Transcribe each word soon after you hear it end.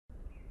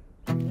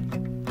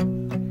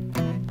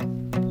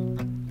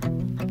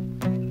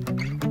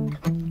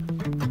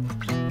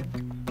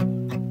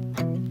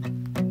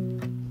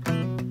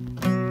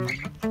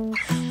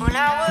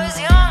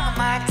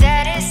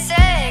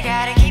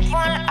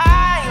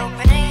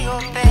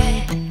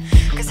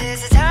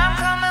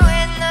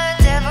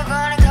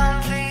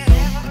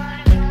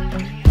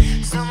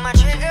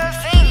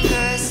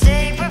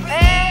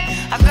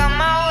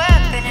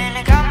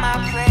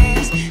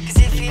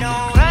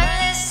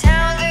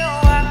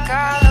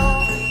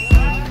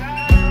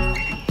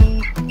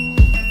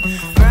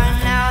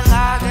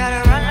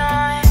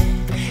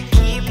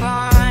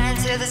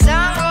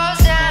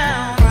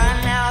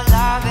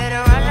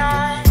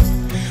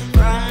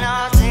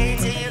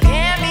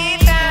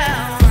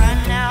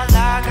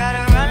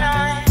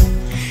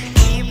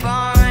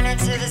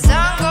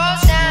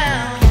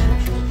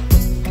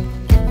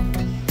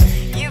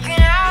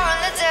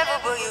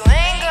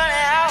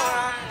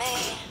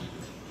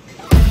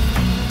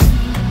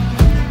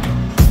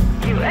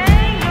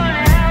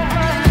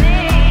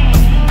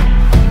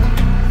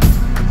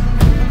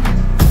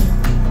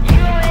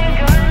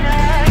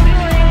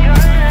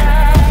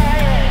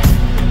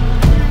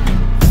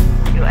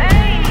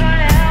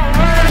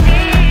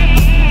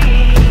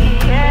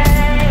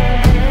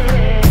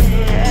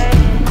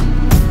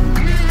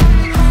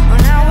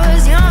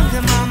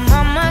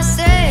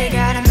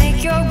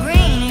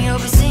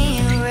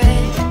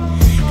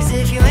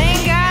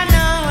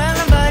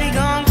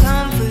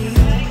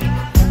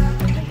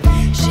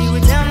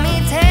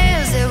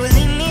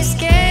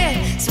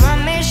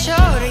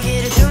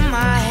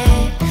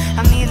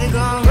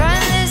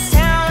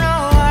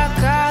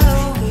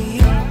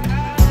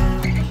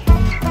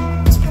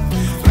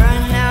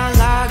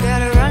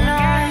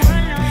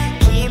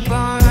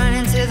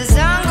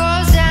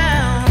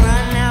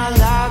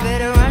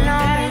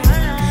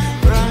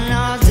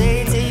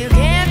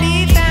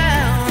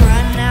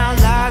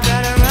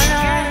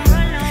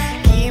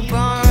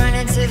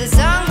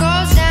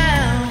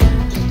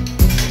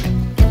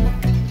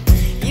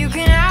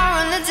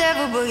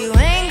but you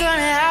ain't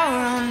gonna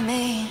outrun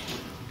me.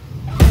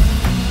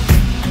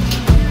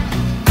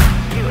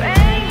 You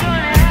ain't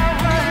gonna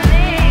outrun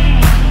me.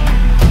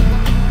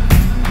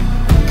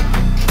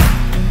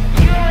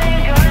 You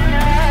ain't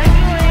gonna,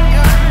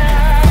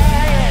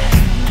 yeah.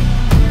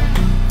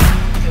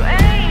 You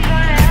ain't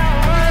gonna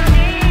outrun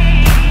me,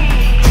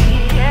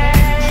 yeah.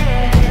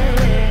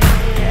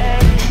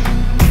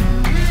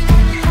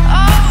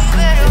 Oh, you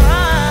better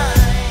run,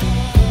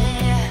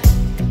 yeah.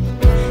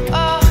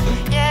 Oh,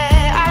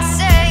 yeah, I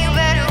say you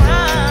better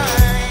run,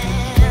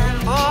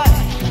 boy.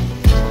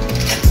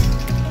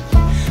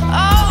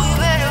 Oh, you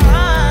better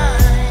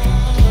run,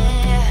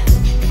 yeah.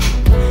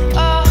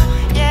 Oh,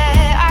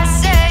 yeah, I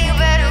say you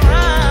better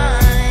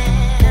run,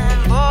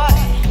 boy.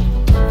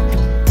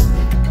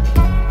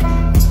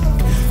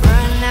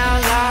 Run out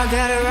loud,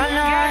 gotta run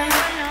on.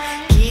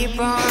 Keep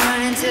on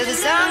running till the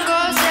sun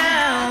goes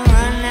down.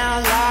 Run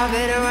out loud,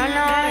 better run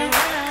on.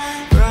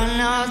 Run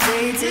all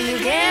day till you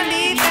can't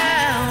be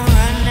found.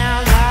 Run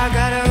out loud,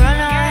 gotta run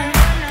on.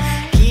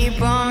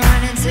 Keep on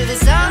running till the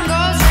sun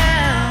goes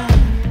down.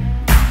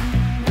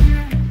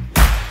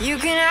 You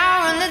can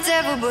outrun the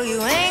devil, but you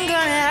ain't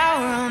gonna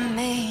outrun me.